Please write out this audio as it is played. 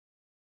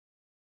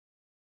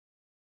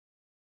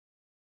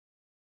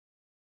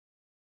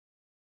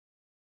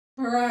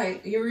All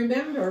right, you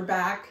remember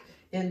back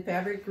in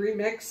Fabric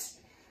Remix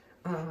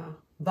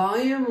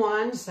Volume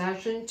 1,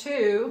 Session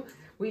 2,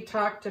 we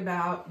talked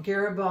about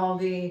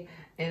Garibaldi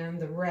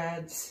and the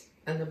reds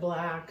and the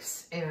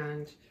blacks,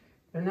 and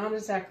they're not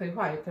exactly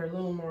white, they're a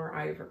little more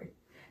ivory,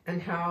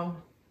 and how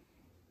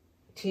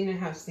Tina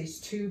has these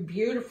two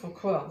beautiful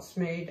quilts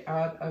made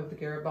out of the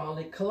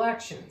Garibaldi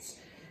collections.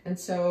 And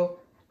so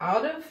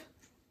out of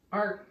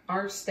our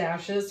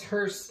stashes,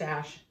 her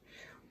stash,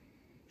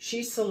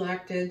 she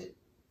selected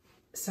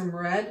some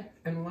red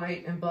and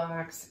white and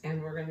blacks,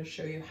 and we're going to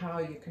show you how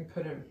you can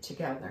put them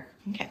together.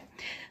 Okay.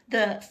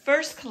 The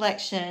first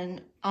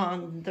collection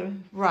on the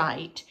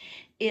right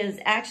is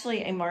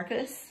actually a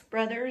Marcus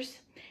Brothers,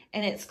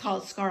 and it's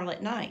called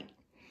Scarlet Night.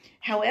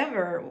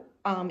 However,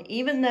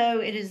 even though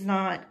it is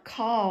not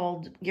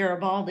called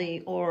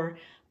Garibaldi or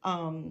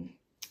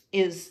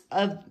is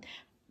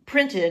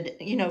printed,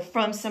 you know,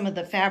 from some of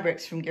the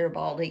fabrics from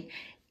Garibaldi,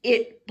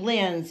 it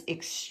blends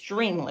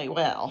extremely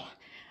well.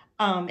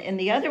 And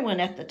the other one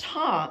at the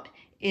top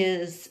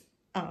is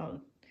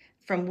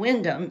from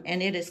Wyndham,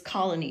 and it is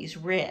Colonies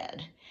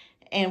Red.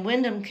 And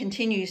Wyndham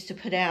continues to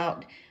put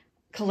out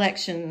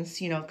collections,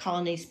 you know,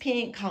 Colonies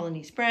Pink,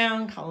 Colonies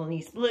Brown,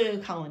 Colonies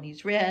Blue,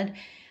 Colonies Red.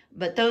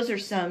 But those are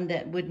some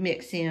that would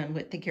mix in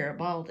with the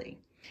Garibaldi.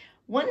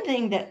 One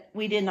thing that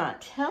we did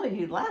not tell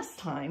you last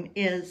time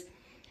is,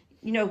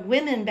 you know,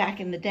 women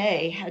back in the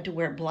day had to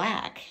wear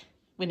black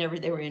whenever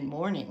they were in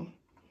mourning.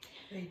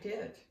 They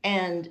did.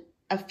 And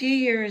a few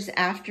years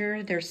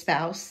after their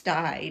spouse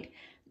died,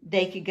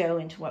 they could go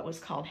into what was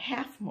called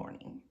half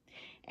mourning.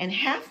 And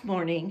half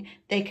mourning,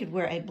 they could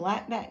wear a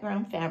black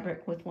background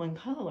fabric with one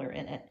color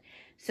in it.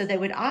 So they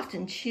would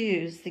often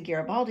choose the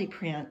Garibaldi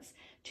prints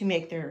to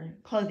make their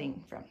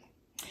clothing from,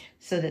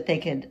 so that they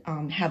could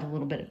have a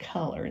little bit of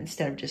color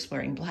instead of just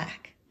wearing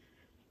black.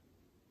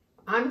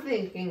 I'm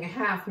thinking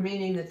half,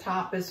 meaning the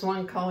top is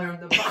one color and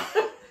the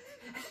bottom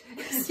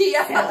is the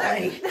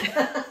other.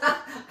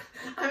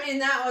 I mean,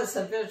 that was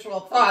a visual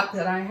thought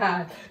that I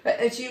had. But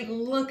as you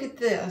look at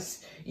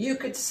this, you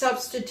could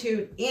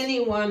substitute any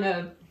one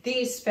of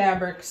these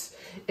fabrics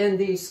in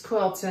these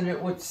quilts and it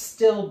would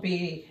still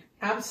be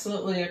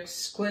absolutely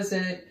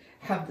exquisite,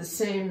 have the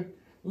same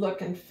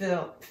look and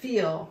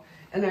feel.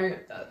 And I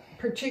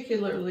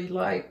particularly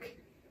like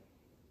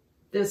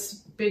this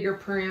bigger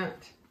print.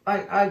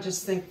 I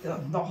just think the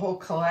whole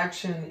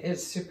collection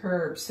is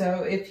superb.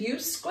 So if you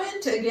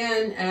squint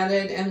again at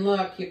it and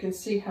look, you can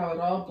see how it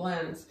all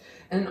blends.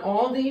 And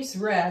all these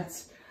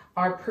reds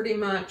are pretty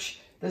much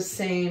the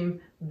same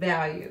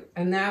value.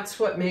 And that's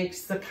what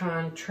makes the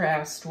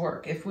contrast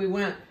work. If we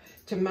went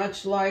to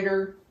much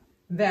lighter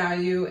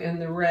value in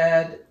the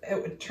red,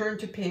 it would turn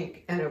to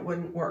pink and it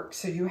wouldn't work.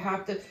 So you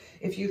have to,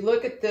 if you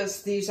look at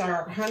this, these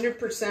are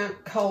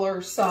 100%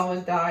 color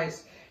solid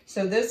dyes.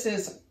 So this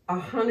is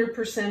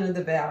 100% of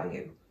the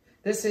value.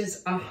 This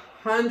is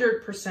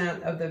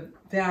 100% of the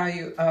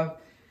value of,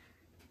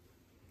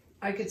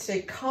 I could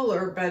say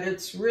color, but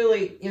it's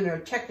really, you know,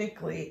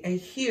 technically a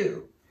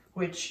hue,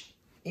 which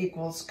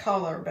equals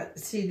color. But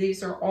see,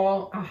 these are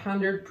all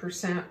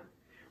 100%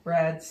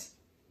 reds,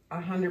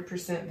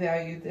 100%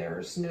 value.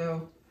 There's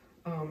no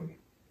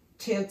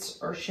tints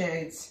or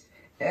shades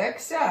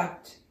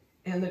except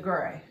in the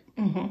gray.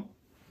 Mm-hmm.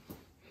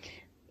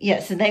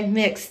 Yes, and they've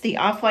mixed the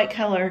off-white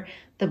color,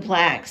 the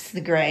blacks,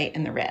 the gray,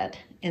 and the red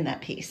in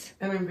that piece.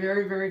 And I'm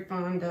very, very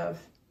fond of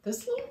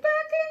this little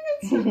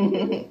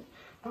backing.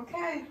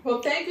 Okay,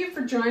 well, thank you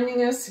for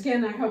joining us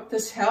again. I hope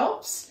this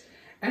helps.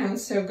 And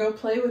so go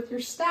play with your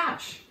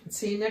stash.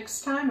 See you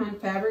next time on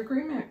Fabric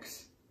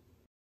Remix.